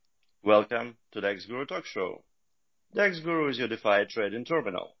Welcome to DexGuru Talk Show. DexGuru is your DeFi trading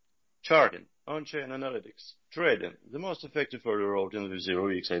terminal. Charting, on-chain analytics, trading, the most effective for the road in the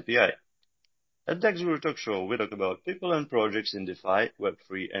 0x API. At DexGuru Talk Show, we talk about people and projects in DeFi,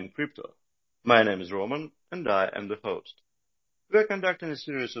 Web3, and crypto. My name is Roman, and I am the host. We are conducting a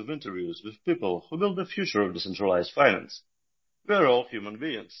series of interviews with people who build the future of decentralized finance. We are all human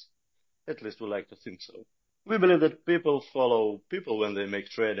beings. At least we like to think so. We believe that people follow people when they make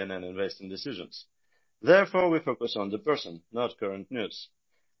trading and investing decisions. Therefore, we focus on the person, not current news.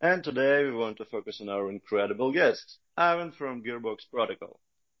 And today we want to focus on our incredible guest, Ivan from Gearbox Protocol.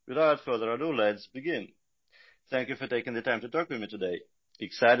 Without further ado, let's begin. Thank you for taking the time to talk with me today.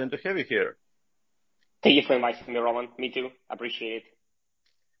 Excited to have you here. Thank you for inviting me, Roman. Me too. Appreciate it.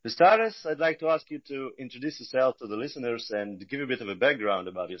 To start us, I'd like to ask you to introduce yourself to the listeners and give a bit of a background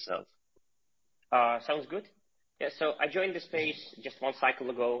about yourself. Sounds good. Yeah, so I joined the space just one cycle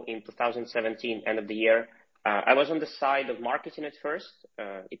ago in 2017, end of the year. I was on the side of marketing at first.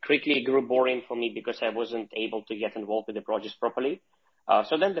 It quickly grew boring for me because I wasn't able to get involved with the projects properly.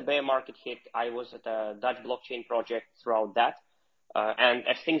 So then the bear market hit. I was at a Dutch blockchain project throughout that. And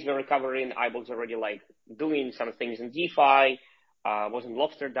as things were recovering, I was already doing some things in DeFi. Was in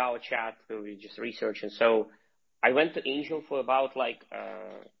Lobster DAO chat, where we just researching. So I went to Angel for about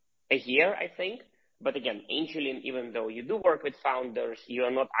a year, I think. But again, angeling, even though you do work with founders, you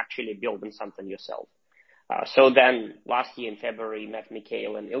are not actually building something yourself. So then last year in February, met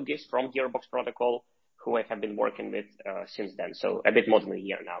Mikhail and Ilgis from Gearbox Protocol, who I have been working with since then. So a bit more than a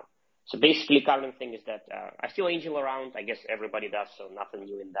year now. So basically, current thing is that I still angel around. I guess everybody does, so nothing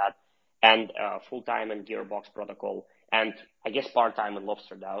new in that. And full-time in Gearbox Protocol. And I guess part-time in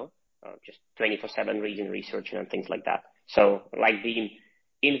Lobster DAO, just 24/7 reading, researching, and things like that. So being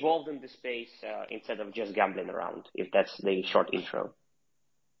involved in the space instead of just gambling around, if that's the short intro.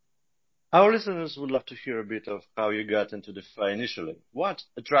 Our listeners would love to hear a bit of how you got into DeFi initially. What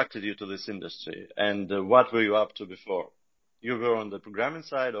attracted you to this industry, and what were you up to before? You were on the programming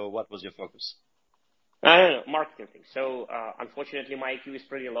side, or what was your focus? No, marketing thing. So unfortunately, my IQ is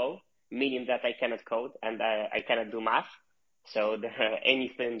pretty low, meaning that I cannot code and I cannot do math. So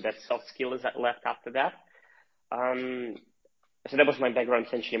anything that's soft skill is left after that. So that was my background,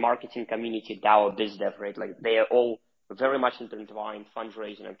 essentially marketing, community, DAO, biz dev, right? They are all very much intertwined,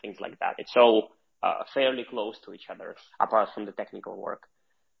 fundraising and things like that. It's all fairly close to each other, apart from the technical work.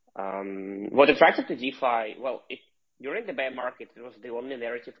 What attracted to DeFi? Well, during the bear market, it was the only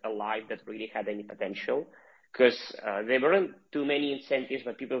narrative alive that really had any potential, because there weren't too many incentives,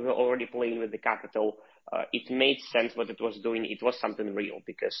 but people were already playing with the capital. It made sense what it was doing. It was something real,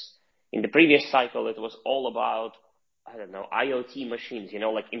 because in the previous cycle, it was all about, I don't know, IoT machines,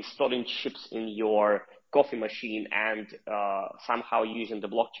 installing chips in your coffee machine and somehow using the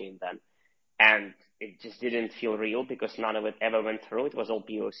blockchain then. And it just didn't feel real because none of it ever went through. It was all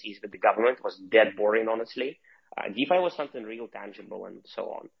POCs with the government. It was dead boring, honestly. DeFi was something real, tangible, and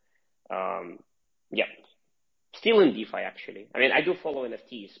so on. Yeah. Still in DeFi, actually. I mean, I do follow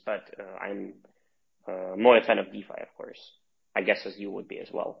NFTs, but I'm more a fan of DeFi, of course. I guess as you would be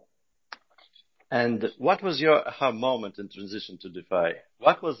as well. And what was your aha moment in transition to DeFi?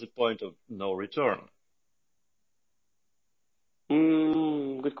 What was the point of no return?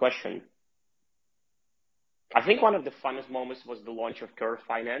 Good question. I think one of the funnest moments was the launch of Curve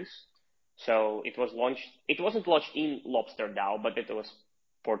Finance. So it wasn't launched in Lobster DAO, but it was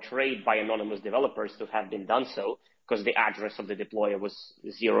portrayed by anonymous developers to have been done so, because the address of the deployer was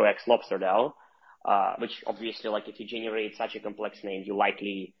 0x Lobster DAO, which obviously, if you generate such a complex name, you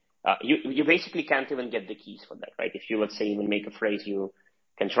likely, you basically can't even get the keys for that, right? If you, let's say, even make a phrase, you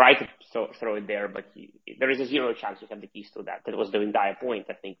can try to throw it there, but there is a zero chance you have the keys to that. That was the entire point,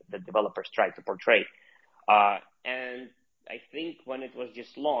 I think, that developers tried to portray. And I think when it was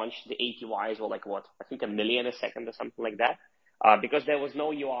just launched, the APYs were I think 1 million a second or something like that. Because there was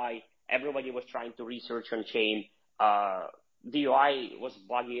no UI, everybody was trying to research on chain. The UI was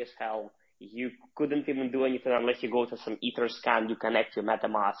buggy as hell. You couldn't even do anything unless you go to some Etherscan, you connect your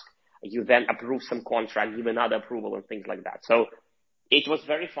MetaMask, you then approve some contract, give another approval and things like that. So it was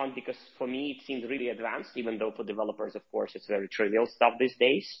very fun because for me, it seemed really advanced, even though for developers, of course, it's very trivial stuff these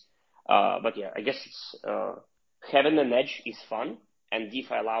days. But yeah, I guess it's, having an edge is fun, and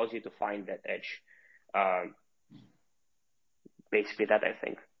DeFi allows you to find that edge. Basically that, I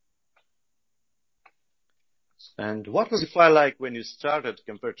think. And what was DeFi like when you started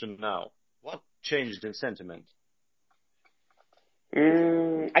compared to now? What changed in sentiment?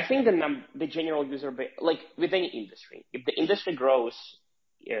 I think the general user base, with any industry, if the industry grows,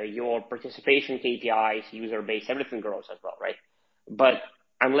 your participation KPIs, user base, everything grows as well, right? But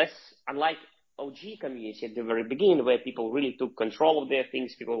unlike OG community at the very beginning, where people really took control of their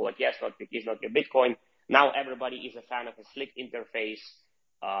things, people were like, yes, it's not your Bitcoin. Now everybody is a fan of a slick interface,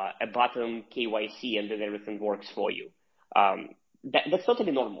 a button, KYC, and then everything works for you. That's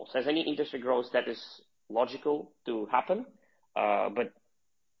totally normal. So as any industry grows, that is logical to happen.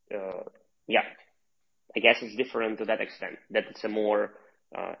 Yeah, I guess it's different to that extent, that it's a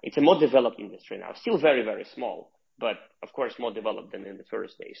more developed industry now. Still very, very small, but of course more developed than in the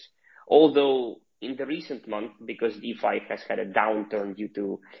first days. Although in the recent month, because DeFi has had a downturn due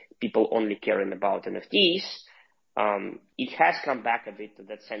to people only caring about NFTs, it has come back a bit to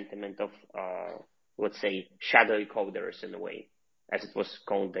that sentiment of, let's say, shadowy coders in a way, as it was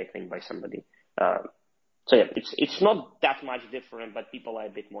called, I think, by somebody. So yeah, it's not that much different, but people are a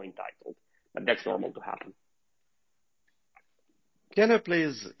bit more entitled. But that's normal to happen. Can you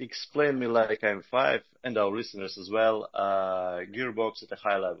please explain me, like I'm five, and our listeners as well, Gearbox at a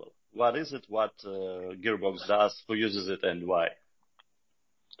high level? What is it? What Gearbox does? Who uses it, and why?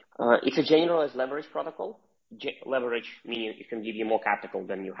 It's a generalized leverage protocol. Leverage meaning it can give you more capital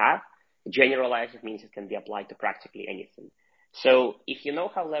than you have. Generalized means it can be applied to practically anything. So if you know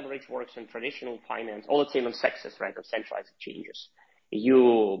how leverage works in traditional finance, or let's say on sexes, right, of centralized exchanges,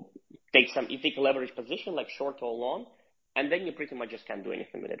 you take a leverage position like short or long, and then you pretty much just can't do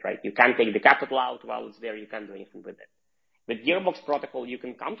anything with it, right? You can't take the capital out while it's there. You can't do anything with it. With Gearbox Protocol, you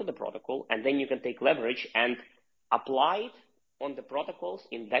can come to the protocol, and then you can take leverage and apply it on the protocol's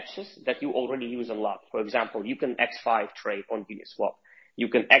indexes that you already use a lot. For example, you can X5 trade on Uniswap. You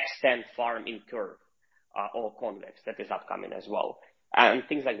can X10 farm in Curve or Convex, that is upcoming as well, and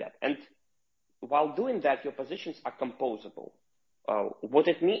things like that. And while doing that, your positions are composable. What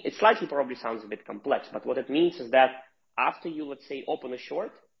it means, it slightly probably sounds a bit complex, but what it means is that after you, let's say, open a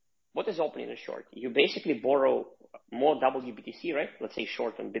short, what is opening a short? You basically borrow more WBTC, right? Let's say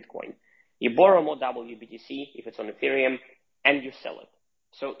short on Bitcoin. You borrow more WBTC if it's on Ethereum, and you sell it.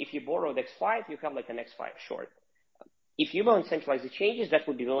 So if you borrowed X5, you have like an X5 short. If you want centralized exchanges, that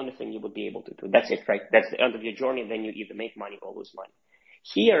would be the only thing you would be able to do. That's it, right? That's the end of your journey. Then you either make money or lose money.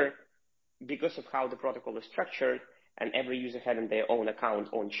 Here, because of how the protocol is structured and every user having their own account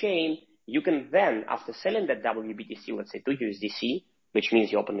on chain, you can then, after selling that WBTC, let's say to USDC, which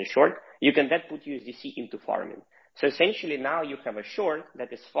means you open the short, you can then put USDC into farming. So essentially now you have a short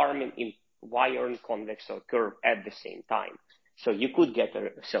that is farming in Wire, Convex, or Curve at the same time. So you could get a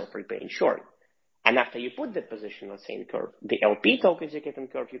self-repaying short. And after you put that position, let's say in Curve, the LP tokens you get in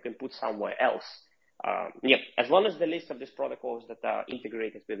Curve, you can put somewhere else. As long as the list of these protocols that are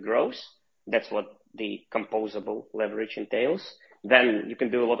integrated with grows, that's what the composable leverage entails, then you can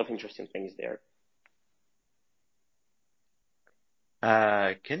do a lot of interesting things there.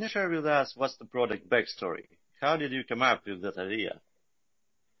 Can you share with us what's the product backstory? How did you come up with that idea?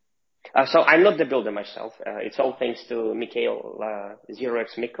 So I'm not the builder myself. It's all thanks to Mikhail,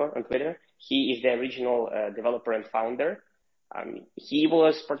 0x Mikko on Twitter. He is the original developer and founder. He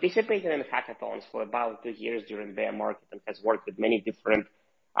was participating in hackathons for about 2 years during bear market and has worked with many different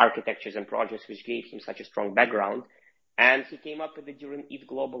architectures and projects, which gave him such a strong background. And he came up with it during ETH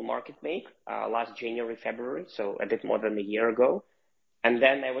Global Market Make last January, February, so a bit more than a year ago. And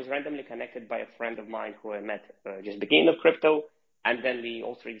then I was randomly connected by a friend of mine who I met just beginning of crypto. And then we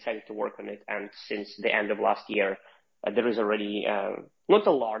all three decided to work on it. And since the end of last year, there is already not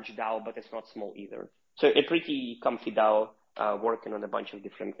a large DAO, but it's not small either. So a pretty comfy DAO working on a bunch of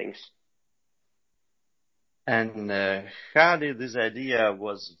different things. And how did this idea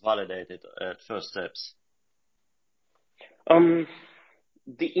was validated at first steps?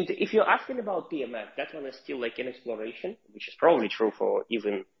 If you're asking about PMF, that one is still like in exploration, which is probably true for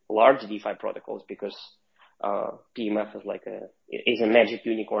even large DeFi protocols because PMF is a magic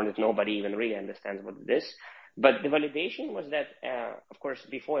unicorn that nobody even really understands what it is. But the validation was that, of course,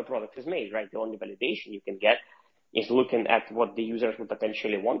 before a product is made, right, the only validation you can get is looking at what the users would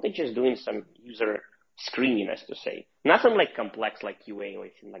potentially want and just doing some user screening, as to say. Nothing like complex like QA or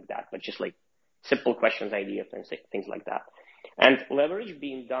anything like that, but just like simple questions, ideas, and things like that. And leverage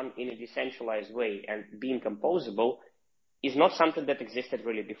being done in a decentralized way and being composable is not something that existed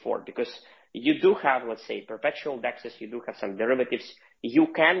really before, because you do have, let's say, perpetual dexes, you do have some derivatives, you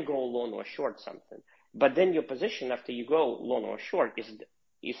can go long or short something, but then your position after you go long or short is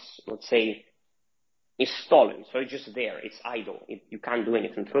let's say, is stolen. So it's just there, it's idle. You can't do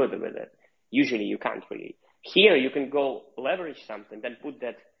anything further with it. Usually you can't really. Here you can go leverage something, then put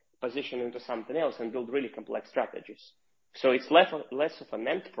that position into something else and build really complex strategies. So it's less of an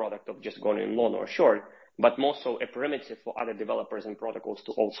end product of just going long or short, but more so a primitive for other developers and protocols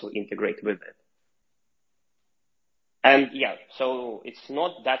to also integrate with it. And yeah, so it's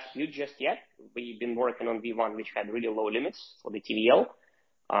not that huge just yet. We've been working on V1, which had really low limits for the TVL,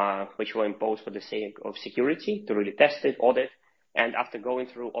 which were imposed for the sake of security to really test it, audit. And after going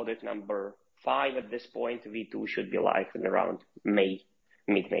through audit number 5 at this point, V2 should be live in around May,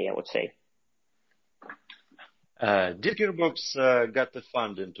 mid-May, I would say. Did Gearbox got the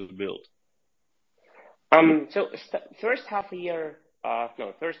funding to build? So first half a year,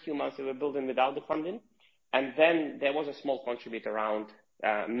 first few months we were building without the funding. And then there was a small contributor around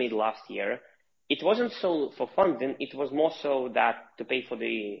mid last year. It wasn't so for funding, it was more so that to pay for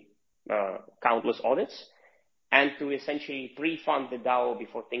the countless audits and to essentially pre-fund the DAO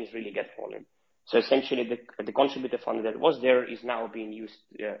before things really get rolling. So essentially the contributor fund that was there is now being used,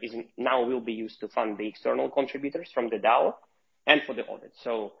 will be used to fund the external contributors from the DAO and for the audit.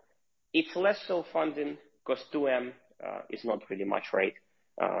 So it's less so funding because 2M is not really much, right?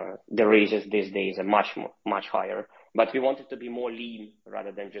 The raises these days are much higher, but we wanted to be more lean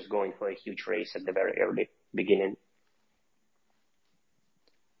rather than just going for a huge raise at the very early beginning.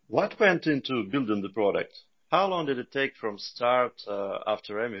 What went into building the product? How long did it take from start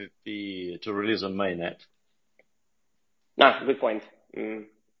after MVP to release on mainnet? Good point.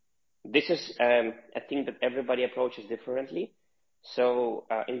 This is a thing that everybody approaches differently. So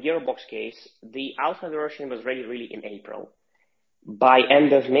in Gearbox case, the alpha version was ready really in April. By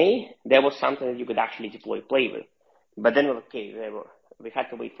end of May, there was something that you could actually deploy, play with. But then, we had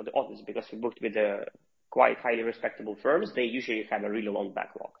to wait for the audits because we booked with quite highly respectable firms. They usually have a really long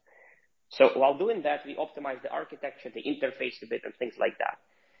backlog. So while doing that, we optimized the architecture, the interface a bit, and things like that.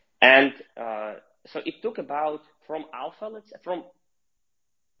 And so it took about from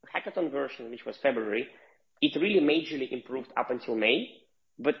hackathon version, which was February, it really majorly improved up until May.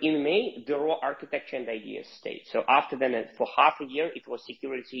 But in May, the raw architecture and ideas stayed. So after then, for half a year, it was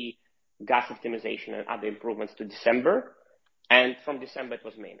security, gas optimization, and other improvements to December. And from December, it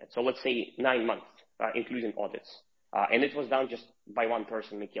was mainnet. So let's say 9 months, including audits. And it was done just by one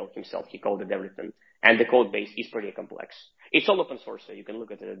person, Mikhail himself. He coded everything. And the code base is pretty complex. It's all open source, so you can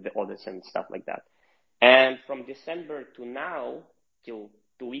look at the audits and stuff like that. And from December to now, till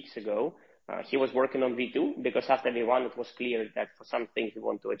 2 weeks ago, he was working on V2 because after V1, it was clear that for some things we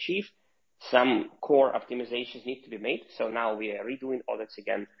want to achieve, some core optimizations need to be made. So now we are redoing audits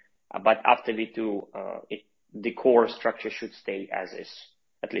again. But after V2, the core structure should stay as is,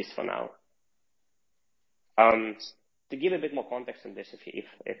 at least for now. To give a bit more context on this,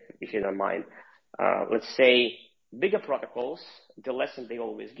 if you don't mind, let's say bigger protocols, the lesson they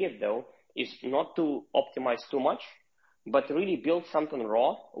always give though, is not to optimize too much, but to really build something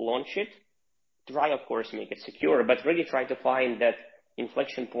raw, launch it, try, of course, make it secure, but really try to find that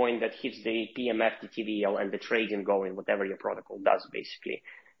inflection point that hits the PMF, the TVL, and the trading going, whatever your protocol does, basically.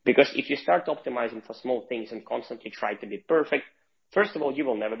 Because if you start optimizing for small things and constantly try to be perfect, first of all, you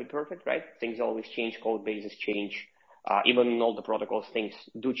will never be perfect, right? Things always change, code bases change. Even in all the protocols, things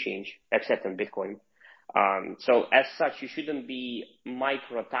do change, except in Bitcoin. So as such, you shouldn't be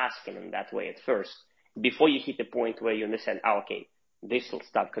micro-tasking in that way at first, before you hit the point where you understand, okay, this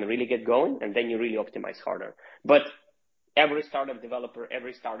stuff can really get going, and then you really optimize harder. But every startup developer,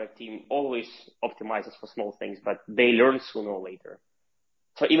 every startup team always optimizes for small things, but they learn sooner or later.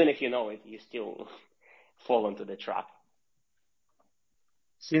 So even if you know it, you still fall into the trap.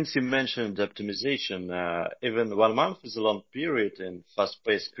 Since you mentioned optimization, even 1 month is a long period in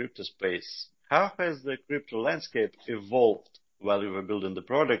fast-paced crypto space. How has the crypto landscape evolved while you were building the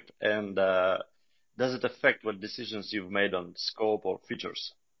product, and does it affect what decisions you've made on scope or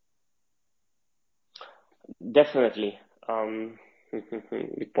features? Definitely.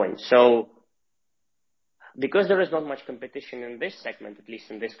 Good point. So, because there is not much competition in this segment, at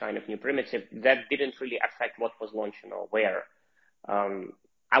least in this kind of new primitive, that didn't really affect what was launching or where.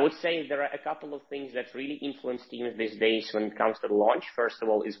 I would say there are a couple of things that really influence teams these days when it comes to the launch. First of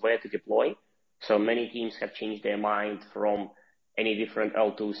all, is where to deploy. So many teams have changed their mind from any different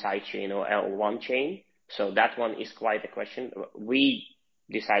L2 sidechain or L1 chain. So that one is quite a question. We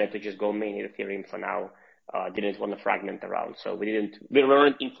decided to just go mainly Ethereum for now. Didn't want to fragment around. So we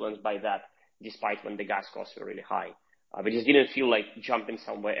weren't influenced by that, despite when the gas costs were really high. We just didn't feel like jumping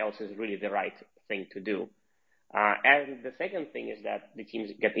somewhere else is really the right thing to do. And the second thing is that the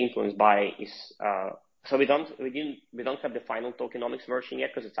teams get influenced by is, so we don't have the final tokenomics version yet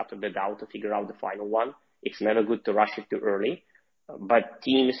because it's up to the DAO to figure out the final one. It's never good to rush it too early, but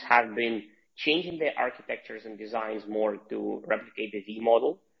teams have been changing their architectures and designs more to replicate the V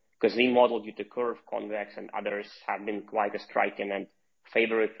model, because V model due to Curve, Convex, and others have been quite a striking and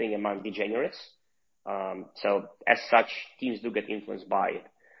favorite thing among degenerates. So as such, teams do get influenced by it.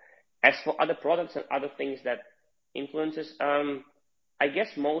 As for other products and other things that influences. I guess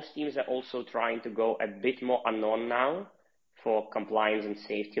most teams are also trying to go a bit more unknown now for compliance and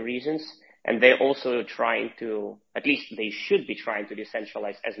safety reasons. And they're also trying to, at least they should be trying to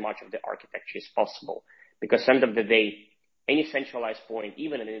decentralize as much of the architecture as possible. Because at the end of the day, any centralized point,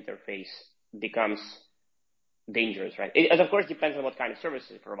 even an interface, becomes dangerous, right? It of course depends on what kind of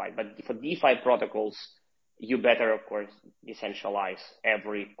services you provide, but for DeFi protocols, you better, of course, decentralize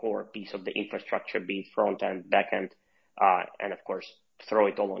every core piece of the infrastructure, be it front end, back end, and of course, throw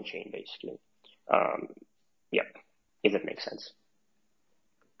it all on chain, basically. Yeah, if that makes sense.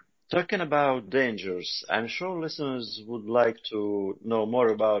 Talking about dangers, I'm sure listeners would like to know more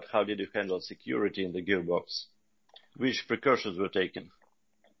about how did you handle security in the Gearbox? Which precautions were taken?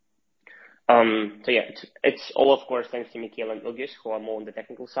 So yeah, it's all, of course, thanks to Mikhail and Ilgis, who are more on the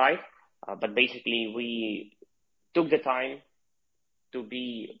technical side. But basically, we took the time to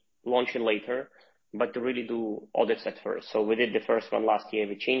be launching later, but to really do audits at first. So we did the first one last year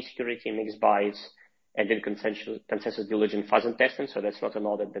with chain security, mixed bytes, and then consensus diligent fuzz testing. So that's not an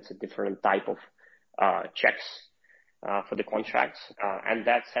audit, that's a different type of checks for the contracts. And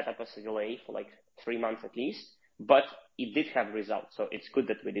that set up us a delay for like 3 months at least, but it did have results. So it's good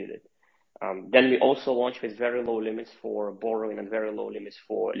that we did it. Then we also launched with very low limits for borrowing and very low limits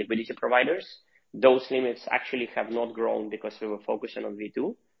for liquidity providers. Those limits actually have not grown because we were focusing on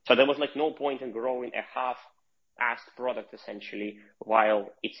V2. So there was like no point in growing a half-assed product essentially,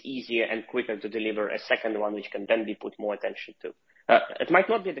 while it's easier and quicker to deliver a second one, which can then be put more attention to. It might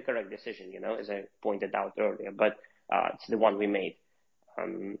not be the correct decision, as I pointed out earlier, but it's the one we made.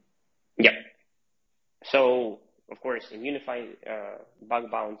 Yeah. So, of course, in Unify, bug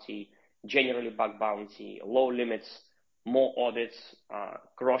bounty, generally bug bounty, low limits, more audits,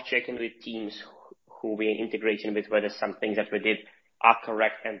 cross-checking with teams who we're integrating with, whether some things that we did are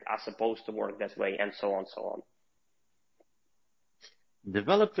correct and are supposed to work that way, and so on, so on.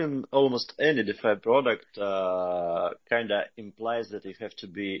 Developing almost any DeFi product kind of implies that you have to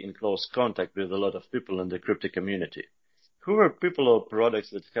be in close contact with a lot of people in the crypto community. Who are people or products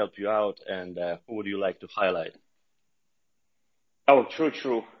that help you out, and who would you like to highlight? Oh,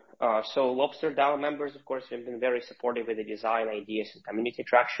 true. So Lobster DAO members, of course, have been very supportive with the design, ideas, and community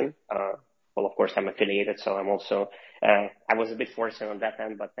traction. Well, of course, I'm affiliated, so I'm also, I was a bit fortunate on that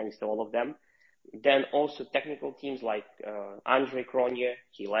end, but thanks to all of them. Then also technical teams like Andrei Kronje,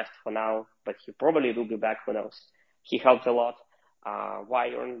 he left for now, but he probably will be back, who knows. He helped a lot.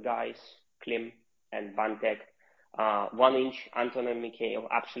 Wiron guys, Klim and Bantek. 1inch, Anton and Mikhail,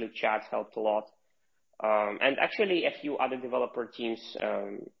 Absolute Chats helped a lot. And actually a few other developer teams.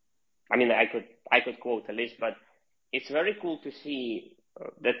 I could quote a list, but it's very cool to see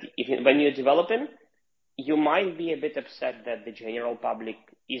that when you're developing, you might be a bit upset that the general public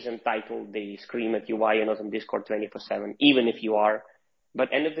is entitled, they scream at you why you're not on Discord 24/7, even if you are.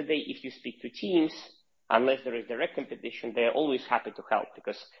 But end of the day, if you speak to teams, unless there is direct competition, they're always happy to help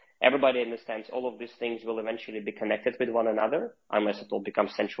because everybody understands all of these things will eventually be connected with one another, unless it all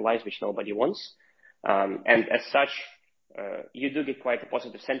becomes centralized, which nobody wants. And as such, you do get quite a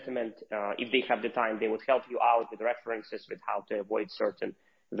positive sentiment. If they have the time, they would help you out with references with how to avoid certain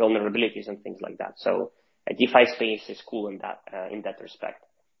vulnerabilities and things like that. So a DeFi space is cool in that respect.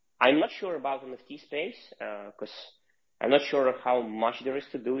 I'm not sure about NFT space because I'm not sure how much there is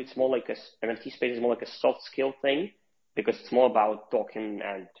to do. It's more like NFT space is more like a soft skill thing because it's more about talking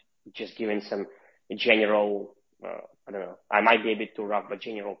and just giving some general, I don't know, I might be a bit too rough, but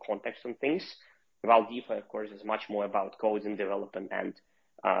general context on things. While DeFi, of course, is much more about code and development and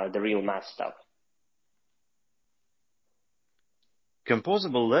the real math stuff.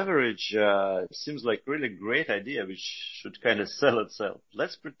 Composable leverage seems like really great idea, which should kind of sell itself.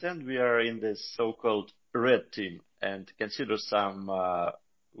 Let's pretend we are in this so-called red team and consider some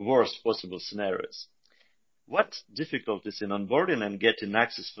worst possible scenarios. What difficulties in onboarding and getting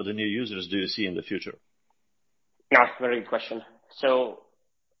access for the new users do you see in the future? Very good question. So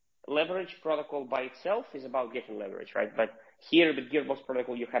leverage protocol by itself is about getting leverage, right? But here with Gearbox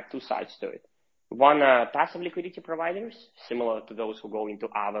Protocol, you have two sides to it. One, passive liquidity providers, similar to those who go into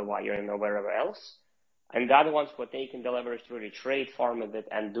Aave, Wiring, or wherever else. And the other ones who are taking the leverage to really trade, farm with it,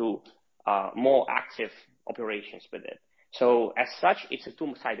 and do more active operations with it. So as such, it's a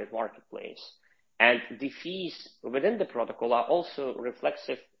two-sided marketplace. And the fees within the protocol are also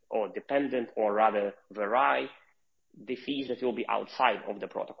reflexive or dependent, or rather vary the fees that will be outside of the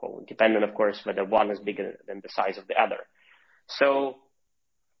protocol, depending, of course, whether one is bigger than the size of the other. So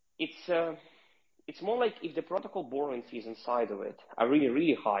it's more like if the protocol borrowing fees inside of it are really,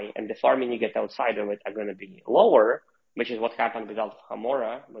 really high and the farming you get outside of it are going to be lower, which is what happened with Alpha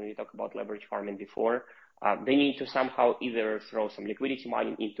Hamora when we talked about leverage farming before, They need to somehow either throw some liquidity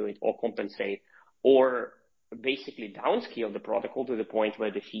money into it or compensate, or basically downscale the protocol to the point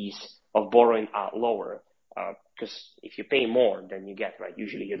where the fees of borrowing are lower. Because if you pay more than you get, right,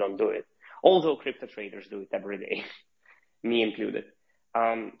 usually you don't do it. Although crypto traders do it every day, me included.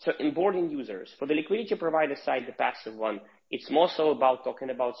 So onboarding users. For the liquidity provider side, the passive one, it's more so about talking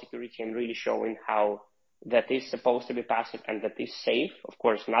about security and really showing how that is supposed to be passive and that is safe. Of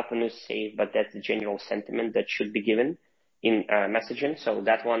course, nothing is safe, but that's the general sentiment that should be given in messaging. So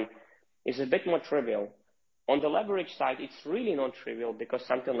that one is a bit more trivial. On the leverage side, it's really not trivial because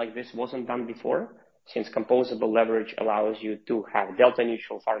something like this wasn't done before, since composable leverage allows you to have delta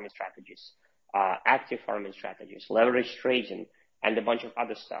neutral farming strategies, active farming strategies, leverage trading, and a bunch of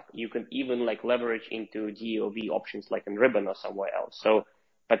other stuff. You can even like leverage into DOV options like in Ribbon or somewhere else. So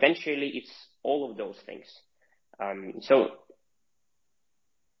potentially it's all of those things. So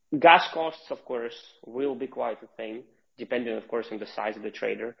gas costs, of course, will be quite a thing, depending, of course, on the size of the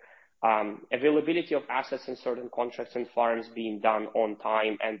trader. Availability of assets in certain contracts and farms being done on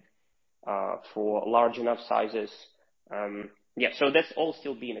time and for large enough sizes. So that's all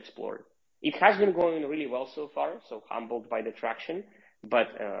still being explored. It has been going really well so far, so humbled by the traction, but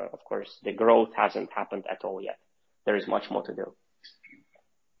of course the growth hasn't happened at all yet. There is much more to do.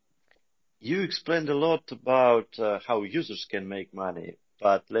 You explained a lot about how users can make money,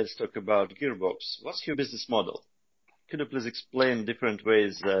 but let's talk about Gearbox. What's your business model? Could you please explain different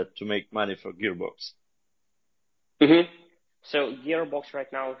ways to make money for Gearbox? Mm-hmm. So Gearbox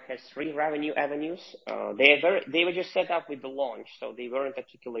right now has 3 revenue avenues. They were just set up with the launch, so they weren't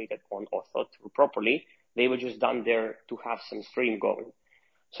articulated on or thought through properly. They were just done there to have some stream going.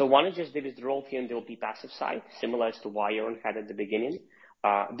 So one is just the withdrawal fee and the LP passive side, similar as to Wiron had at the beginning.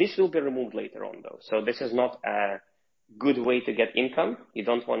 This will be removed later on though. So this is not a good way to get income. You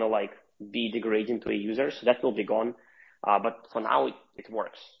don't want to like be degrading to a user, so that will be gone. But for now, it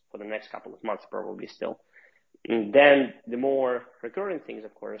works for the next couple of months, probably still. And then the more recurring things,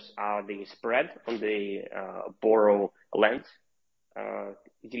 of course, are the spread on the borrow lend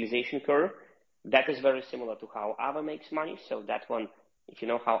utilization curve. That is very similar to how Ava makes money. So that one, if you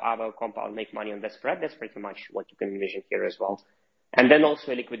know how Ava or Compound make money on that spread, that's pretty much what you can envision here as well. And then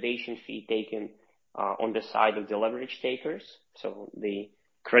also a liquidation fee taken on the side of the leverage takers. So the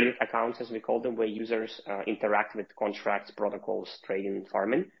credit accounts, as we call them, where users interact with contracts, protocols, trading, and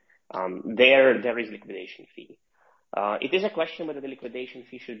farming. There is liquidation fee. It is a question whether the liquidation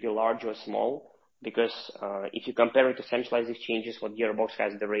fee should be large or small, because if you compare it to centralized exchanges, what Gearbox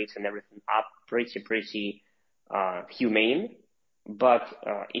has the rates and everything up pretty humane. But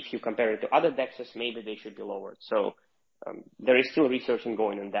if you compare it to other dexes, maybe they should be lowered. So there is still research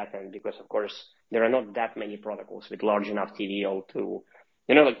going on that end, because of course there are not that many protocols with large enough TVL to,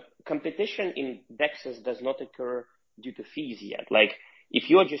 like competition in dexes does not occur due to fees yet. Like if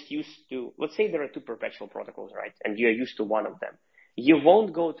you are just used to, let's say there are 2 perpetual protocols, right? And you're used to one of them. You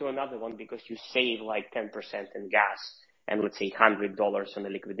won't go to another one because you save like 10% in gas and let's say $100 on the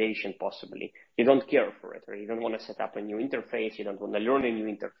liquidation possibly. You don't care for it, or you don't want to set up a new interface. You don't want to learn a new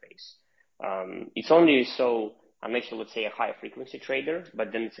interface. It's only so unless you're, let's say, a high frequency trader,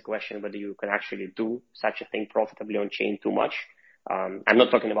 but then it's a question whether you can actually do such a thing profitably on chain too much. I'm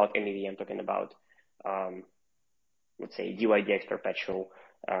not talking about MEV, I'm talking about, let's say, DYDX perpetual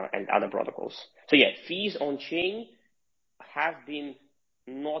and other protocols. So yeah, fees on chain have been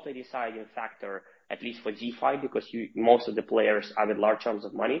not a deciding factor, at least for DeFi, because most of the players are with large sums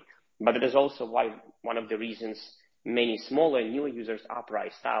of money. But it is also one of the reasons many smaller, newer users are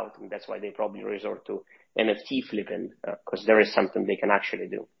priced out, and that's why they probably resort to NFT flipping, because there is something they can actually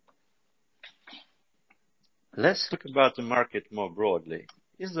do. Let's talk about the market more broadly.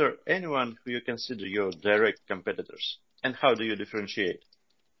 Is there anyone who you consider your direct competitors, and how do you differentiate?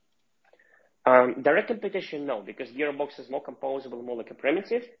 Direct competition, no, because Gearbox is more composable, more like a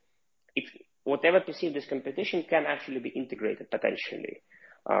primitive. If whatever perceived as competition can actually be integrated potentially.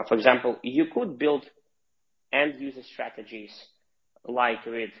 For example, you could build end user strategies like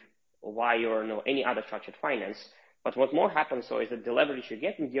with Wiron or any other structured finance. But what more happens is that the leverage you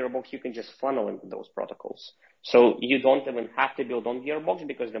get in Gearbox, you can just funnel into those protocols. So you don't even have to build on Gearbox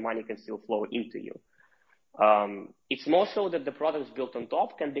because the money can still flow into you. It's more so that the products built on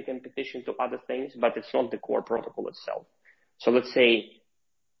top can be competition to other things, but it's not the core protocol itself. So let's say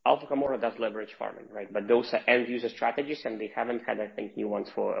Alpha Camora does leverage farming, right? But those are end user strategies and they haven't had, I think, new ones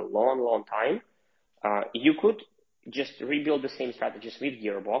for a long, long time. You could just rebuild the same strategies with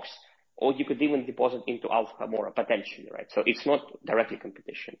Gearbox, or you could even deposit into Alpha Camora potentially, right? So it's not directly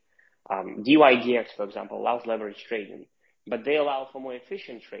competition. DYDX, for example, allows leverage trading, but they allow for more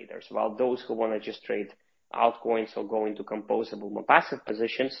efficient traders, while those who want to just trade altcoins or go into composable, more passive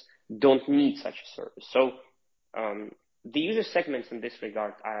positions don't need such a service. So the user segments in this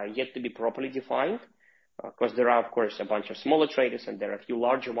regard are yet to be properly defined, because there are, of course, a bunch of smaller traders and there are a few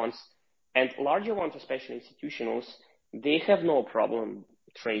larger ones. And larger ones, especially institutionals, they have no problem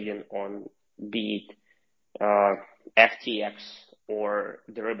trading on, be it FTX or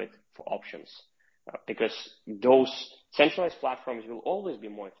derivative for options, because those centralized platforms will always be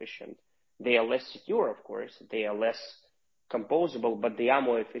more efficient. They are less secure, of course. They are less composable, but they are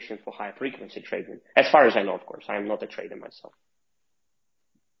more efficient for high frequency trading. As far as I know, of course, I am not a trader myself.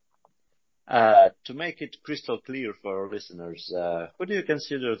 To make it crystal clear for our listeners, who do you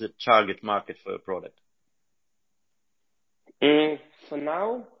consider the target market for your product? For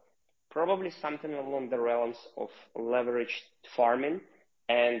now, probably something along the realms of leveraged farming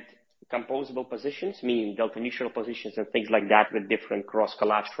and composable positions, meaning delta neutral positions and things like that with different cross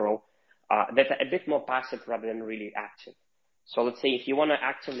collateral that are a bit more passive rather than really active. So let's say if you want to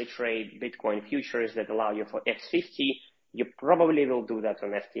actively trade Bitcoin futures that allow you for X50, you probably will do that on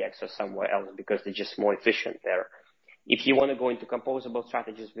FTX or somewhere else because they're just more efficient there. If you want to go into composable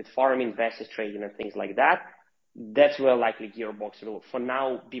strategies with farming versus trading and things like that, that's where likely Gearbox will for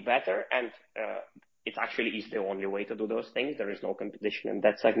now be better. And it actually is the only way to do those things. There is no competition in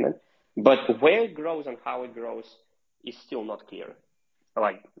that segment. But where it grows and how it grows is still not clear.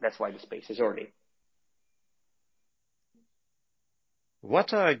 Like, that's why the space is early.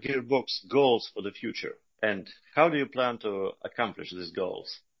 What are Gearbox goals for the future, and how do you plan to accomplish these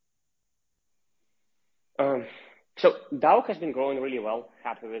goals? So DAO has been growing really well.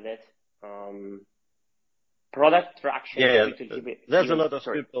 Happy with it. Product traction. Yeah, there's a lot of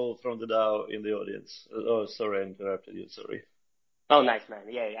people from the DAO in the audience. Oh, sorry, I interrupted you. Sorry. Oh, nice, man.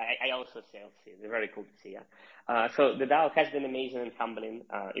 Yeah, I also see it. They're very cool to see. Yeah. So the DAO has been amazing and humbling.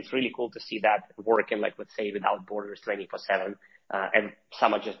 It's really cool to see that working, like, let's say, without borders 24/7. And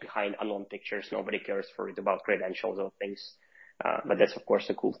some are just behind unknown pictures. Nobody cares for it about credentials or things. But that's, of course,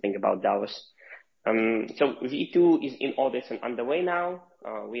 the cool thing about DAOs. So V2 is in audits and underway now.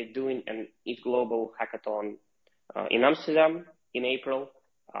 We are doing an ETH Global Hackathon in Amsterdam in April.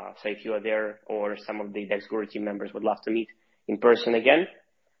 So if you are there or some of the DexGuru team members would love to meet in person again.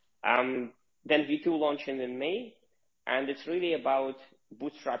 Then V2 launching in May, and it's really about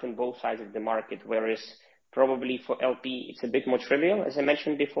bootstrapping both sides of the market, whereas probably for LP, it's a bit more trivial, as I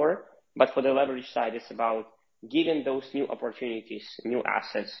mentioned before, but for the leverage side, it's about giving those new opportunities, new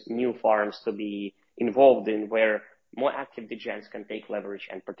assets, new farms to be involved in where more active degens can take leverage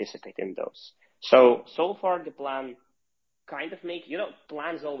and participate in those. So far the plan kind of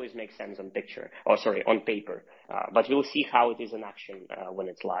plans always make sense on paper, but we'll see how it is in action when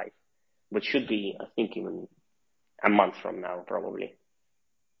it's live, which should be, I think, even a month from now, probably.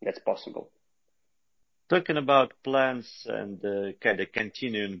 That's possible. Talking about plans and kind of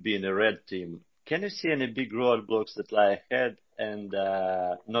continuing being a red team, can you see any big roadblocks that lie ahead and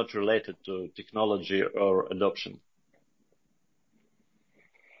not related to technology or adoption?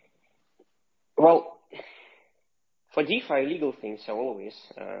 Well, for DeFi, legal things are always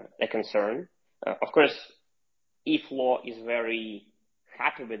a concern. Of course, if law is very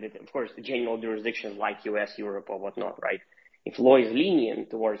happy with it, of course, the general jurisdictions like US, Europe, or whatnot, right? If law is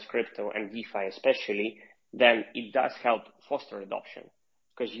lenient towards crypto and DeFi especially, then it does help foster adoption.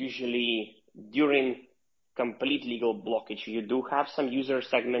 Because usually during complete legal blockage, you do have some user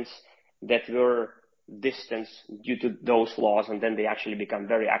segments that were distanced due to those laws, and then they actually become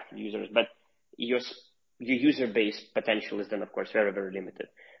very active users. But your user base potential is then, of course, very, very limited.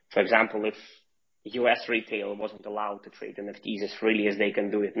 For example, if US retail wasn't allowed to trade NFTs as freely as they can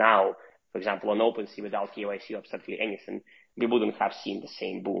do it now, for example, on OpenSea without KYC or absolutely anything, we wouldn't have seen the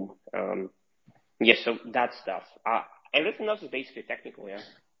same boom. Yes, so that stuff. Everything else is basically technical, yeah.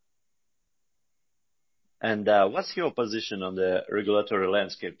 And what's your position on the regulatory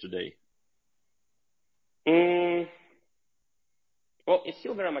landscape today? Well, it's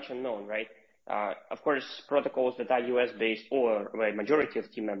still very much unknown, right? Of course, protocols that are US-based or where majority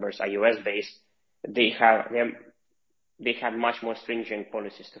of team members are US-based, they have much more stringent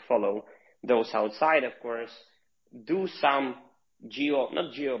policies to follow. Those outside, of course, do some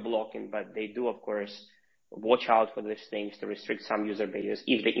not geo-blocking, but they do, of course, watch out for these things to restrict some user bases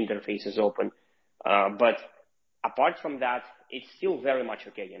if the interface is open. But apart from that, it's still very much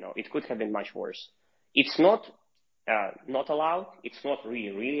okay. It could have been much worse. It's not allowed. It's not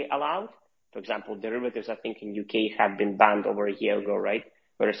really allowed. For example, derivatives, I think in UK have been banned over a year ago, right?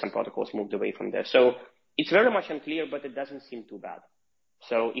 Whereas some protocols moved away from there. So it's very much unclear, but it doesn't seem too bad.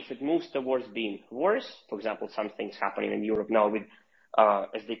 So if it moves towards being worse, for example, some things happening in Europe now with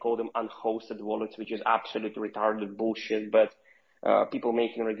as they call them, unhosted wallets, which is absolutely retarded bullshit. But people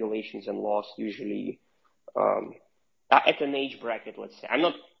making regulations and laws usually at an age bracket, let's say. I'm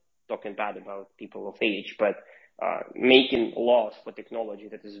not talking bad about people of age, but making laws for technology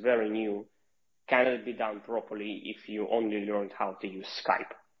that is very new cannot be done properly if you only learned how to use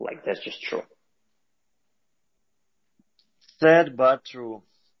Skype. Like, that's just true. Sad but true.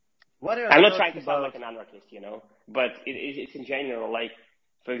 What are your I'm not thoughts trying to sound about... like an anarchist, but it's in general, like,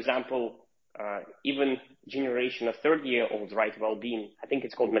 for example, even generation of third-year-olds, right, well-being, I think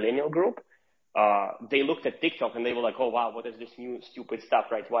it's called Millennial Group, they looked at TikTok and they were like, oh, wow, what is this new stupid stuff,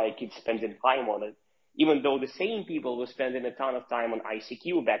 right? Why are kids spending time on it? Even though the same people were spending a ton of time on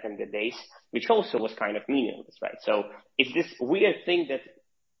ICQ back in the days, which also was kind of meaningless, right? So it's this weird thing that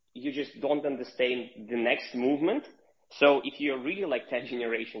you just don't understand the next movement. So if you're really like 10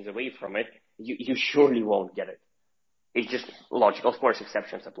 generations away from it, you surely won't get it. It's just logical. Of course,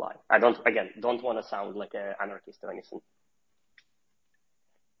 exceptions apply. I don't want to sound like an anarchist or anything.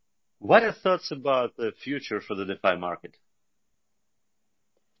 What are your thoughts about the future for the DeFi market?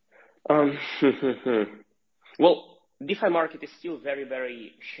 Well, DeFi market is still very,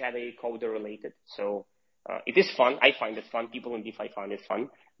 very shadowy coder related. So it is fun. I find it fun. People in DeFi find it fun.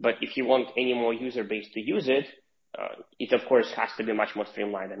 But if you want any more user base to use it, it of course has to be much more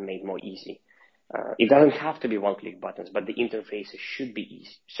streamlined and made more easy. It doesn't have to be one-click buttons, but the interfaces should be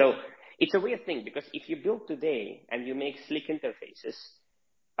easy. So it's a weird thing because if you build today and you make slick interfaces,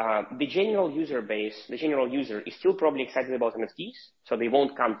 the general user base, the general user is still probably excited about NFTs, so they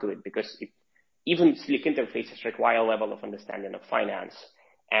won't come to it because even slick interfaces require a level of understanding of finance,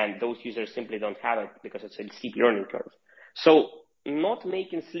 and those users simply don't have it because it's a steep learning curve. So not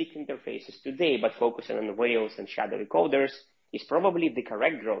making slick interfaces today, but focusing on whales and shadowy coders is probably the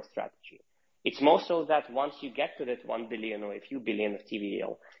correct growth strategy. It's more so that once you get to that 1 billion or a few billion of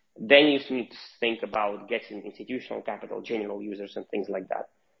TVL, then you need to think about getting institutional capital, general users, and things like that.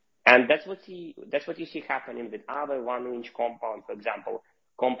 And that's what you see happening with other 1-inch compound, for example,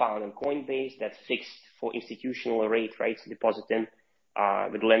 compound and Coinbase that's fixed for institutional rate, right, depositing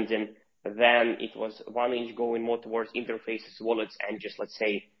with lending. Then it was 1-inch going more towards interfaces, wallets, and just, let's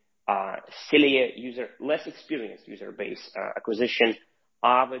say, sillier user, less experienced user base acquisition.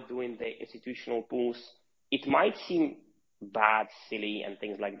 Are doing the institutional pools? It might seem bad, silly, and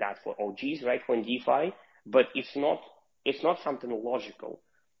things like that for OGs, right, for DeFi, but it's not something logical.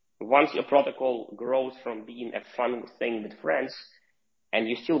 Once your protocol grows from being a fun thing with friends, and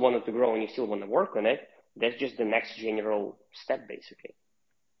you still want it to grow and you still want to work on it, that's just the next general step, basically.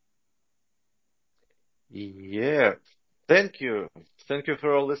 Yeah. Thank you. Thank you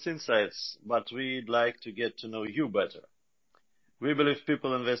for all these insights, but we'd like to get to know you better. We believe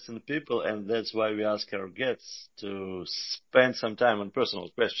people invest in people, and that's why we ask our guests to spend some time on personal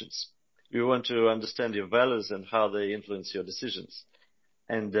questions. We want to understand your values and how they influence your decisions.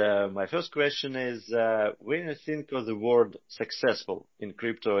 And my first question is, when you think of the word successful in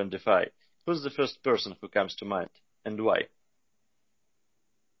crypto and DeFi, who's the first person who comes to mind, and why?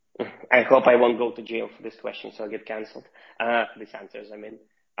 I hope I won't go to jail for this question, so I'll get cancelled. These answers, I mean.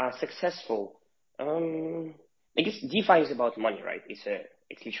 Successful. I guess DeFi is about money, right? It's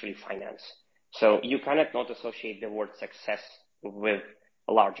literally finance. So you cannot not associate the word success with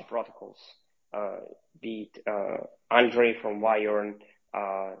larger protocols. Be it Andre from Wyern,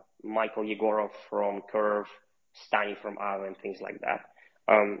 Michael Yegorov from Curve, Stani from Aave, and things like that.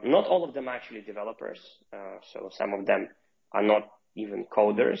 Not all of them are actually developers, so some of them are not even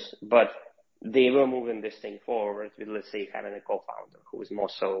coders, but they were moving this thing forward with, let's say, having a co-founder who is more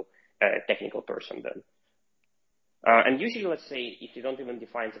so a technical person then. And usually, let's say, if you don't even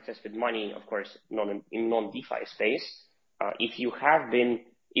define success with money, of course, in non-DeFi space, if you,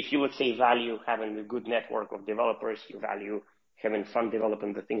 let's say, value having a good network of developers, you value having fun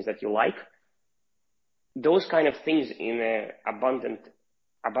developing the things that you like, those kind of things in an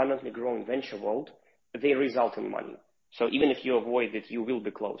abundantly growing venture world, they result in money. So even if you avoid it, you will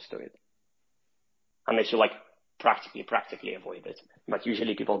be close to it. Unless you like practically avoid it. But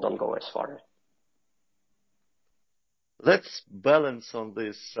usually people don't go as far. Let's balance on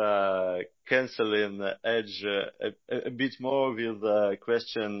this canceling edge a bit more with a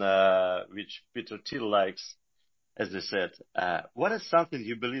question which Peter Thiel likes, as they said. What is something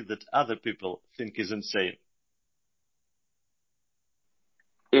you believe that other people think is insane?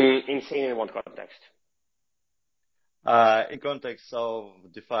 Insane in what context? In context of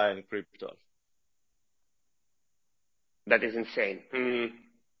DeFi and crypto. That is insane.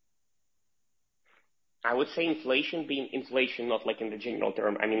 I would say inflation, being inflation, not like in the general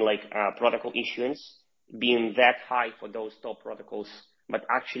term. I mean, like protocol issuance being that high for those top protocols, but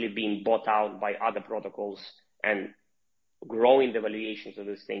actually being bought out by other protocols and growing the valuations of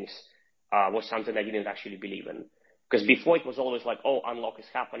these things was something I didn't actually believe in. Because before it was always like, oh, unlock is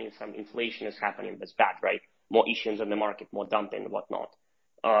happening, some inflation is happening, that's bad, right? More issues on the market, more dumping and whatnot.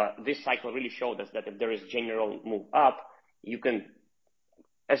 This cycle really showed us that if there is general move up, you can,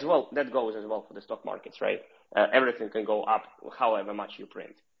 as well, that goes as well for the stock markets, right? Everything can go up however much you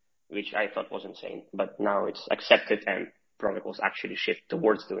print, which I thought was insane. But now it's accepted and protocols actually shift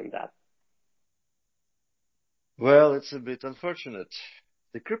towards doing that. Well, it's a bit unfortunate.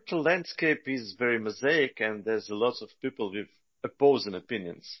 The crypto landscape is very mosaic and there's a lot of people with opposing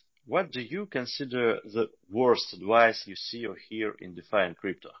opinions. What do you consider the worst advice you see or hear in DeFi and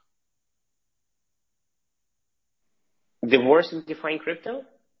crypto? The worst in DeFi and crypto?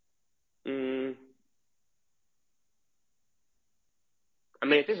 I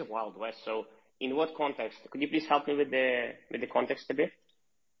mean, it is a wild west. So in what context? Could you please help me with the context a bit?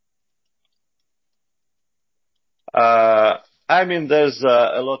 I mean, there's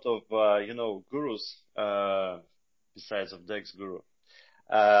a lot of, gurus, besides of DexGuru,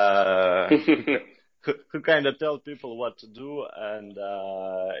 who kind of tell people what to do, and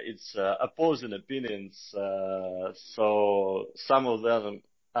it's opposing opinions. So some of them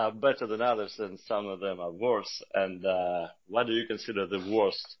are better than others, and some of them are worse. And what do you consider the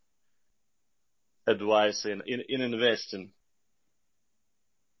worst advice in investing?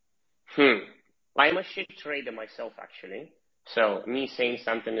 I'm a shit trader myself, actually. So me saying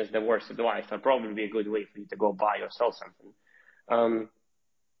something is the worst advice. That'd probably be a good way for you to go buy or sell something.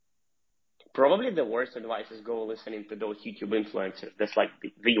 Probably the worst advice is go listening to those YouTube influencers. That's like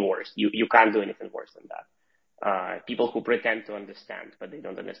the worst. You can't do anything worse than that. People who pretend to understand, but they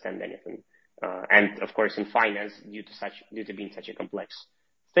don't understand anything. And of course, in finance, due to being such a complex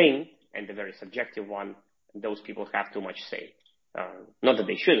thing and a very subjective one, those people have too much say. Not that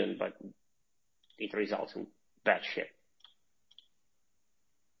they shouldn't, but it results in bad shit.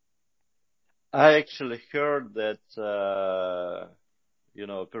 I actually heard that,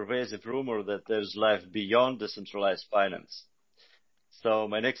 pervasive rumor that there's life beyond decentralized finance. So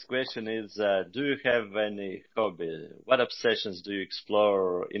my next question is, do you have any hobby? What obsessions do you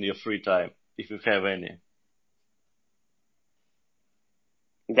explore in your free time, if you have any?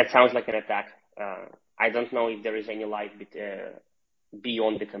 That sounds like an attack. I don't know if there is any life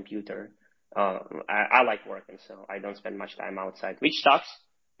beyond the computer. I like working, so I don't spend much time outside, which sucks.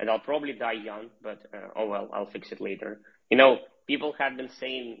 And I'll probably die young, but oh well, I'll fix it later. People have been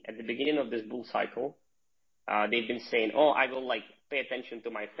saying at the beginning of this bull cycle, they've been saying, oh, I will pay attention to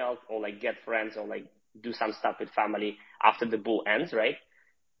my health or get friends or do some stuff with family after the bull ends, right?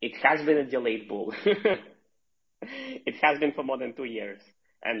 It has been a delayed bull. It has been for more than 2 years.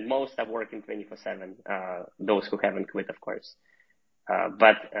 And most are working 24/7, those who haven't quit, of course.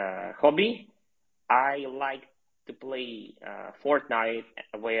 But hobby, I like to play Fortnite,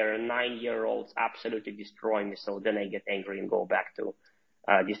 where 9-year-olds absolutely destroy me, so then I get angry and go back to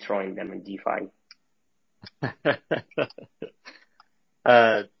destroying them in DeFi.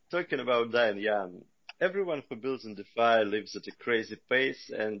 Talking about dying young, everyone who builds in DeFi lives at a crazy pace,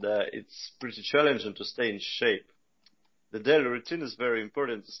 and it's pretty challenging to stay in shape. The daily routine is very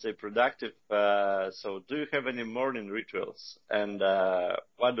important to stay productive. So do you have any morning rituals? And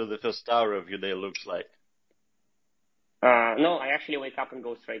what do the first hour of your day looks like? No, I actually wake up and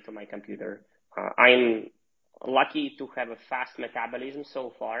go straight to my computer. I'm lucky to have a fast metabolism so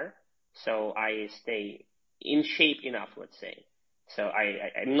far, so I stay in shape enough, let's say. So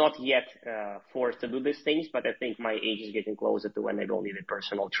I'm not yet forced to do these things, but I think my age is getting closer to when I don't need a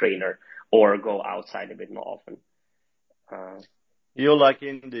personal trainer or go outside a bit more often. You're lucky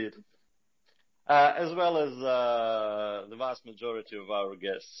indeed. As well as the vast majority of our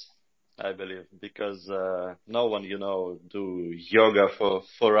guests, I believe, because no one, do yoga for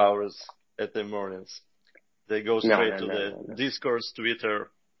 4 hours at the mornings. They go straight to the Discourse,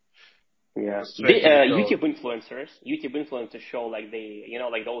 Twitter. Yeah. YouTube influencers show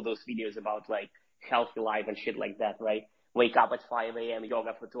all those videos about healthy life and shit like that, right? Wake up at 5 a.m.,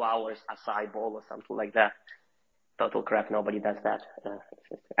 yoga for 2 hours, acai bowl or something like that. Total crap. Nobody does that.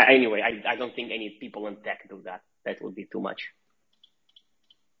 Anyway, I don't think any people in tech do that. That would be too much.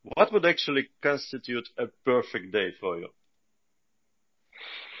 What would actually constitute a perfect day for you?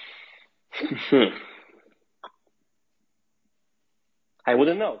 I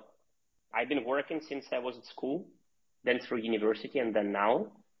wouldn't know. I've been working since I was at school, then through university, and then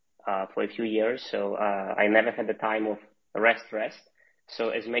now for a few years. So I never had the time of rest. So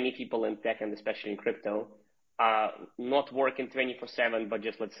as many people in tech and especially in crypto, not working 24/7, but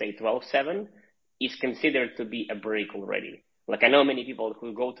just let's say 12/7 is considered to be a break already. Like I know many people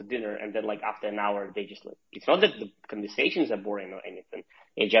who go to dinner and then like after an hour they just like, it's not that the conversations are boring or anything.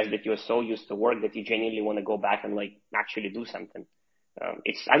 It's just that you're so used to work that you genuinely want to go back and like actually do something.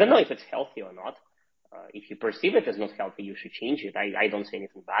 I don't know if it's healthy or not. If you perceive it as not healthy, you should change it. I don't see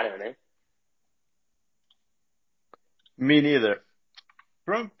anything bad in it. Me neither.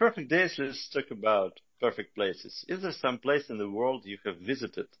 From perfect days, let's talk about perfect places. Is there some place in the world you have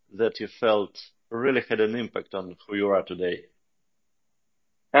visited that you felt really had an impact on who you are today?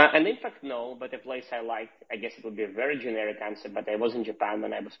 And in fact, no, but a place I liked, I guess it would be a very generic answer, but I was in Japan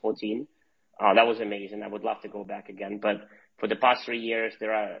when I was 14. That was amazing. I would love to go back again. But for the past 3 years,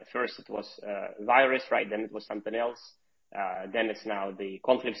 first it was virus, right? Then it was something else. Then it's now the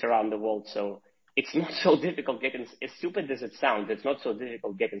conflicts around the world. So it's not so difficult getting, as stupid as it sounds, it's not so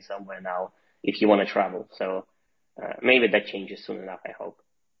difficult getting somewhere now if you want to travel. So maybe that changes soon enough, I hope.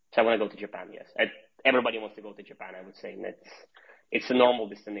 So I want to go to Japan, yes. Everybody wants to go to Japan, I would say. And it's a normal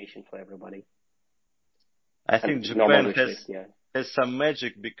destination for everybody. I think Japan has some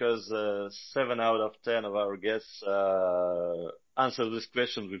magic because 7 out of 10 of our guests answer this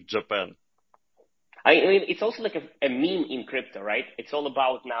question with Japan. I mean, it's also like a meme in crypto, right? It's all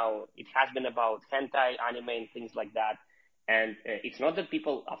about now, it has been about hentai, anime, and things like that. And it's not that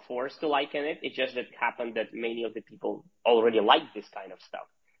people are forced to like it. It's just that it happened that many of the people already like this kind of stuff.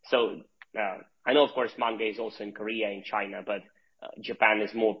 So I know, of course, manga is also in Korea and China, but Japan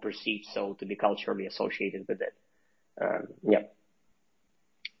is more perceived so to be culturally associated with it. Yeah.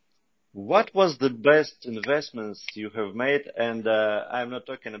 What was the best investments you have made? And I'm not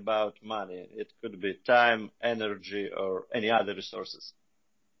talking about money. It could be time, energy, or any other resources.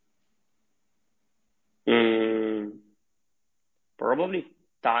 Probably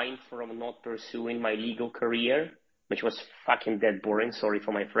time from not pursuing my legal career, which was fucking dead boring. Sorry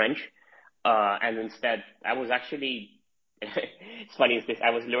for my French. And instead, I was actually, it's funny as this,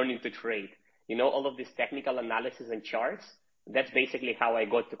 I was learning to trade. You know, all of this technical analysis and charts, that's basically how I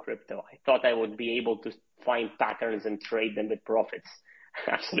got to crypto. I thought I would be able to find patterns and trade them with profits.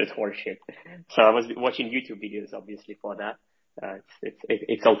 Absolute horseshit. So I was watching YouTube videos, obviously, for that.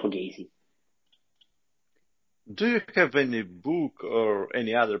 It's all fugazi. Do you have any book or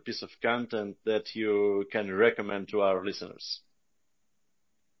any other piece of content that you can recommend to our listeners?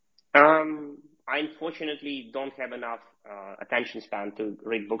 I unfortunately don't have enough attention span to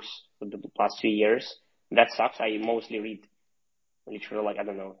read books for the past 2 years. That sucks. I mostly read literally like, I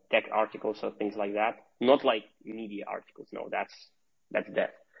don't know, tech articles or things like that. Not like media articles. No, that's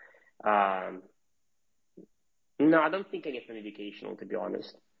death. No, I don't think anything educational, to be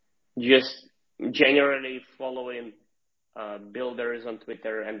honest. Just generally following builders on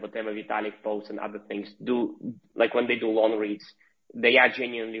Twitter and whatever Vitalik posts and other things do, like when they do long reads, they are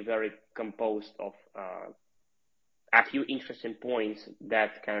genuinely very composed of a few interesting points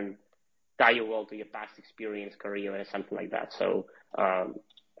that can tie you well to your past experience, career, or something like that. So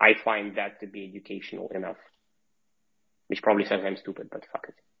I find that to be educational enough, which probably says I'm stupid, but fuck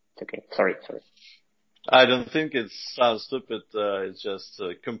it. It's okay. Sorry. I don't think it sounds stupid. It's just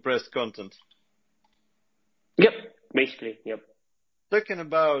compressed content. Yep, basically, yep. Talking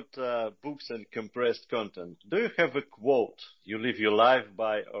about books and compressed content, do you have a quote you live your life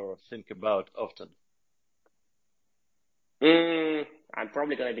by or think about often? I'm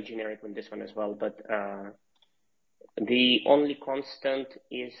probably going to be generic on this one as well, but the only constant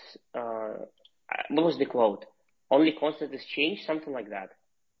is, what was the quote? Only constant is change, something like that.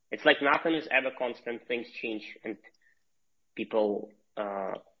 It's like nothing is ever constant, things change, and people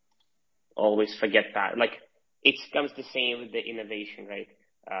always forget that. Like, it comes the same with the innovation, right?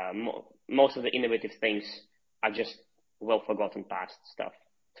 Most of the innovative things are just well-forgotten past stuff.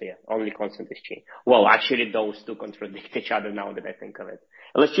 So yeah, only constant is change. Well, actually, those two contradict each other now that I think of it.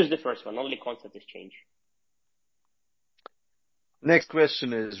 Let's choose the first one. Only constant is change. Next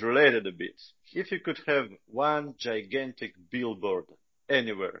question is related a bit. If you could have one gigantic billboard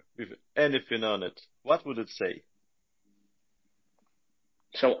anywhere with anything on it, what would it say?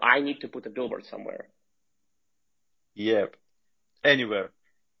 So I need to put a billboard somewhere. Yep. Anywhere.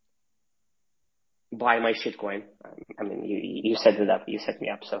 Buy my shitcoin. I mean, you set it up. You set me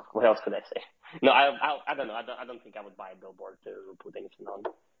up. So what else could I say? No, I don't know. I don't think I would buy a billboard to put anything on.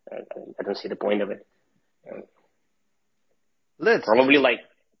 I don't see the point of it. Probably like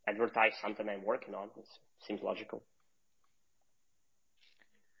advertise something I'm working on. It seems logical.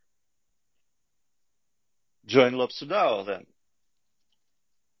 Join Lobster DAO then.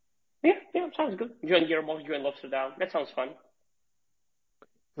 Yeah, sounds good. Join Gearbox, join Lobster DAO. That sounds fun.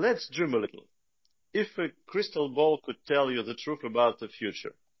 Let's dream a little. If a crystal ball could tell you the truth about the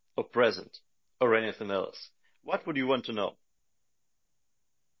future or present, or anything else, what would you want to know?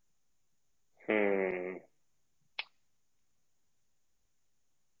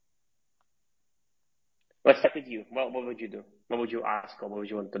 Let's start with you. What would you do? What would you ask, or what would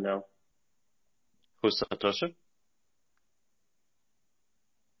you want to know? Who's Satoshi?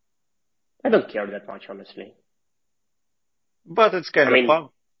 I don't care that much, honestly. But it's kind of fun.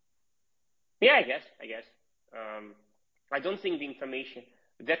 Yeah, I guess. I don't think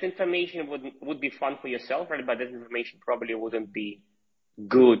that information would be fun for yourself, right? But that information probably wouldn't be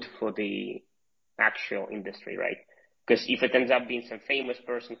good for the actual industry, right? Because if it ends up being some famous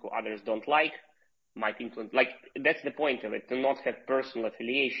person who others don't like, might influence, like, that's the point of it, to not have personal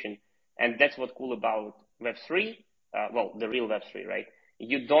affiliation. And that's what's cool about Web3, the real Web3, right?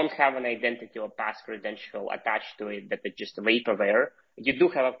 You don't have an identity or past credential attached to it that is just vaporware. You do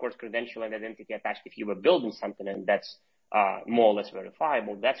have, of course, credential and identity attached if you were building something, and that's more or less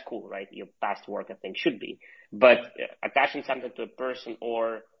verifiable. That's cool, right? Your past work, I think, should be. But attaching something to a person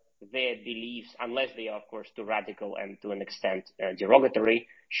or their beliefs, unless they are, of course, too radical and to an extent derogatory,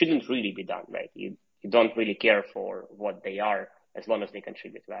 shouldn't really be done, right? You don't really care for what they are as long as they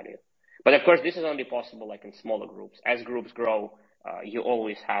contribute value. But of course, this is only possible like in smaller groups. As groups grow, you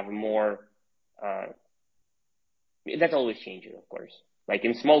always have more. That always changes, of course. Like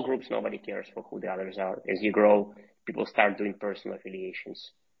in small groups, nobody cares for who the others are. As you grow, people start doing personal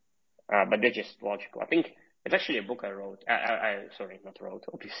affiliations. But they're just logical. I think it's actually a book I wrote. Sorry, not wrote,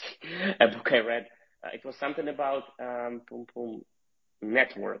 obviously. A book I read. It was something about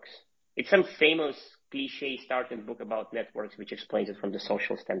networks. It's some famous cliche starting book about networks, which explains it from the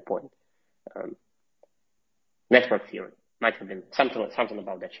social standpoint. Network theory might have been something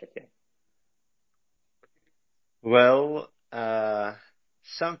about that shit. Yeah. Well,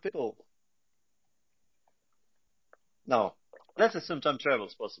 some people. Now, let's assume time travel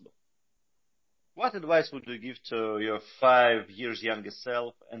is possible. What advice would you give to your 5 years younger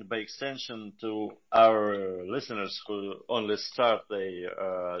self, and by extension to our listeners who only start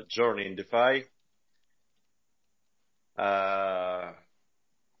their journey in DeFi?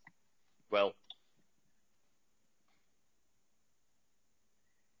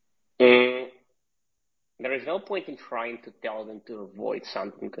 There is no point in trying to tell them to avoid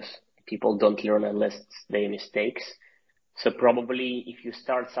something, because people don't learn unless it's their mistakes. So probably if you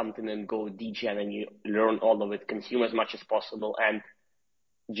start something and go degen and you learn all of it, consume as much as possible, and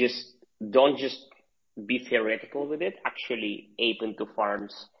don't just be theoretical with it. Actually ape into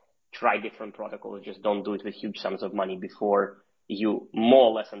farms, try different protocols. Just don't do it with huge sums of money before you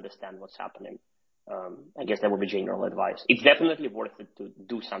more or less understand what's happening. I guess that would be general advice. It's definitely worth it to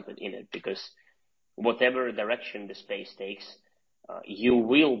do something in it, because whatever direction the space takes, you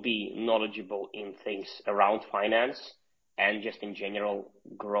will be knowledgeable in things around finance and just in general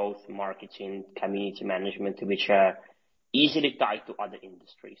growth, marketing, community management, which are easily tied to other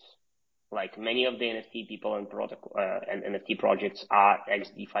industries. Like many of the NFT people and protocol and NFT projects are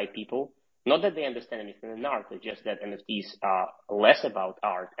ex-DeFi people. Not that they understand anything in art, it's just that NFTs are less about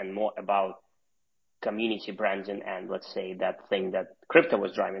art and more about community branding and, let's say, that thing that crypto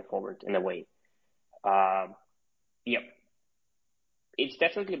was driving forward in a way. Yeah, it's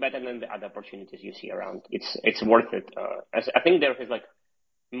definitely better than the other opportunities you see around. It's worth it. I think there is, like,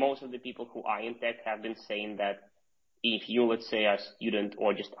 most of the people who are in tech have been saying that if you, let's say, a student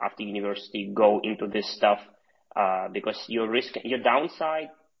or just after university go into this stuff, because your downside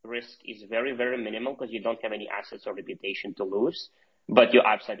risk is very, very minimal, because you don't have any assets or reputation to lose, but your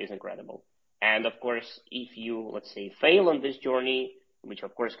upside is incredible. And of course, if you, let's say, fail on this journey, which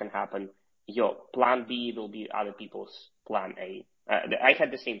of course can happen, your plan B will be other people's plan A. I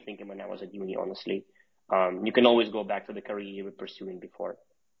had the same thinking when I was at uni, honestly. You can always go back to the career you were pursuing before.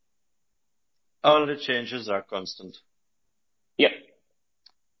 Only changes are constant. Yeah.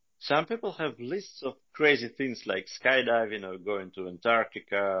 Some people have lists of crazy things like skydiving or going to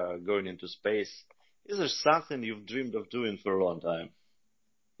Antarctica, going into space. Is there something you've dreamed of doing for a long time?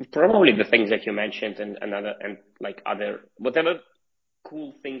 Probably the things that you mentioned and other whatever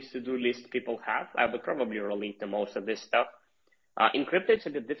cool things to do list people have. I would probably relate to most of this stuff. In crypto, it's a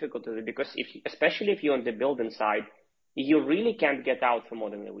bit difficult to do, because especially if you're on the building side, you really can't get out for more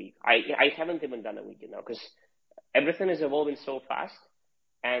than a week. I haven't even done a week, because everything is evolving so fast,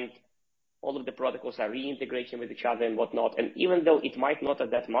 and all of the protocols are reintegrating with each other and whatnot. And even though it might not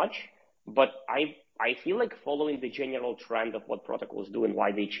have that much, but I feel like following the general trend of what protocols do and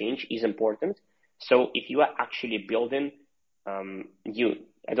why they change is important. So if you are actually building, I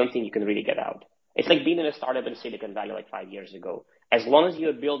don't think you can really get out. It's like being in a startup in Silicon Valley like 5 years ago. As long as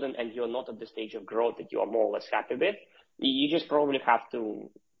you're building and you're not at the stage of growth that you are more or less happy with, you just probably have to,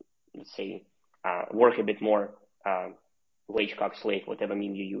 let's say, work a bit more, wage cog slave, whatever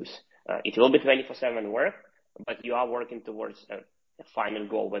meme you use. It will be 24/7 work, but you are working towards a final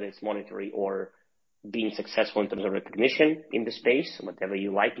goal, whether it's monetary or being successful in terms of recognition in the space, whatever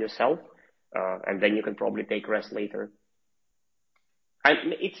you like yourself, and then you can probably take rest later.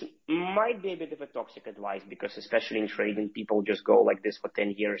 And it might be a bit of a toxic advice because especially in trading, people just go like this for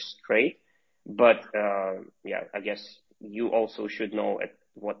 10 years straight. But yeah, I guess you also should know at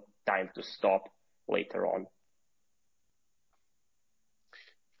what time to stop later on.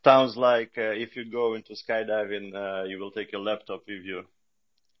 Sounds like if you go into skydiving, you will take your laptop with you,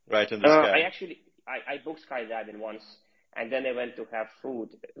 right in the sky. I booked skydiving once, and then I went to have food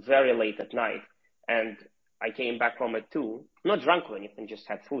very late at night, and I came back home at 2, not drunk or anything, just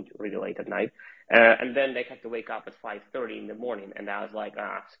had food really late at night, and then they had to wake up at 5:30 in the morning, and I was like,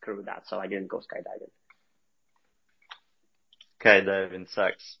 screw that, so I didn't go skydiving. Skydiving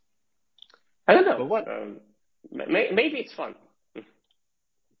sucks. I don't know. But what? Maybe it's fun.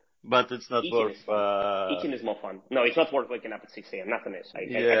 But it's not Eating worth. is fun. Eating is more fun. No, it's not worth waking up at 6 a.m. Nothing is. I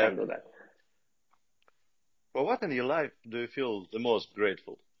can't do that. For what in your life do you feel the most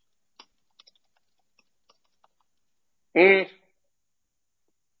grateful?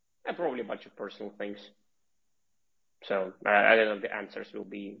 Probably a bunch of personal things. So I don't know if the answers will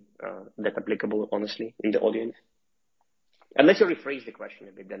be that applicable, honestly, in the audience. Unless you rephrase the question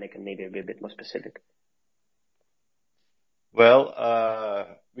a bit, then I can maybe be a bit more specific. Well,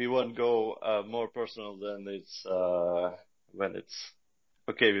 we won't go more personal than it's when it's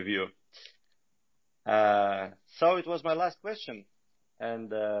okay with you. So it was my last question. And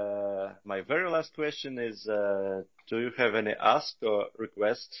my very last question is, do you have any ask or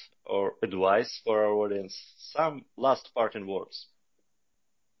request or advice for our audience? Some last parting words.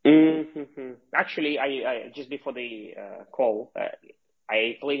 Actually, I just before the call,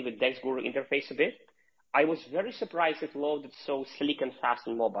 I played with DexGuru interface a bit. I was very surprised it loaded so slick and fast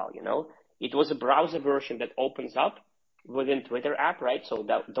in mobile, you know. It was a browser version that opens up within Twitter app, right? So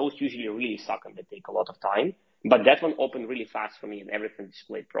those usually really suck and they take a lot of time. But that one opened really fast for me and everything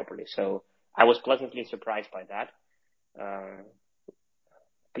displayed properly. So I was pleasantly surprised by that.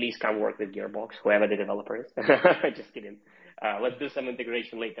 Please come work with Gearbox, whoever the developer is. Just kidding. Let's do some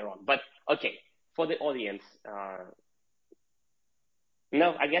integration later on. But okay, for the audience,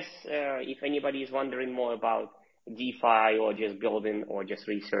 no, I guess if anybody is wondering more about DeFi or just building or just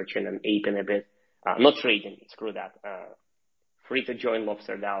researching and aping a bit, not trading, screw that. Free to join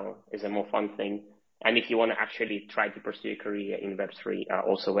Lobster DAO is a more fun thing. And if you want to actually try to pursue a career in Web3,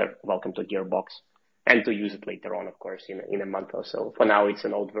 also welcome to Gearbox and to use it later on, of course, in a month or so. For now, it's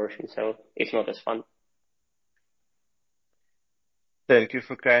an old version, so it's not as fun. Thank you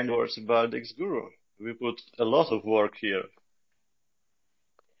for kind words about DexGuru. We put a lot of work here.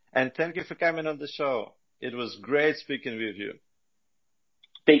 And thank you for coming on the show. It was great speaking with you.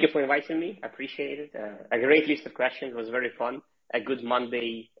 Thank you for inviting me. I appreciate it. A great list of questions. It was very fun. A good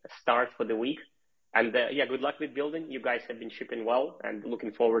Monday start for the week. And yeah, good luck with building. You guys have been shipping well and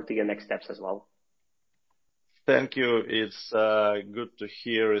looking forward to your next steps as well. Thank you. It's good to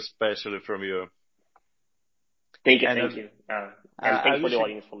hear, especially from you. Thank you. And thanks for the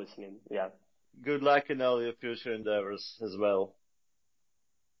audience for listening. Yeah. Good luck in all your future endeavors as well.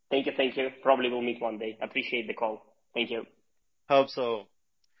 Thank you. Probably we'll meet one day. Appreciate the call. Thank you. Hope so.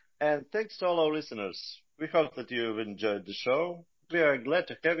 And thanks to all our listeners. We hope that you've enjoyed the show. We are glad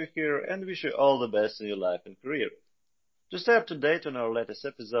to have you here and wish you all the best in your life and career. To stay up to date on our latest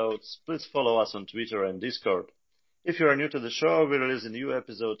episodes, please follow us on Twitter and Discord. If you are new to the show, we release a new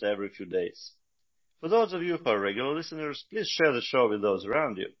episode every few days. For those of you who are regular listeners, please share the show with those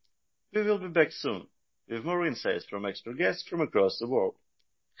around you. We will be back soon with more insights from expert guests from across the world.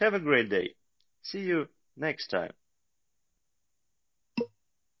 Have a great day. See you next time.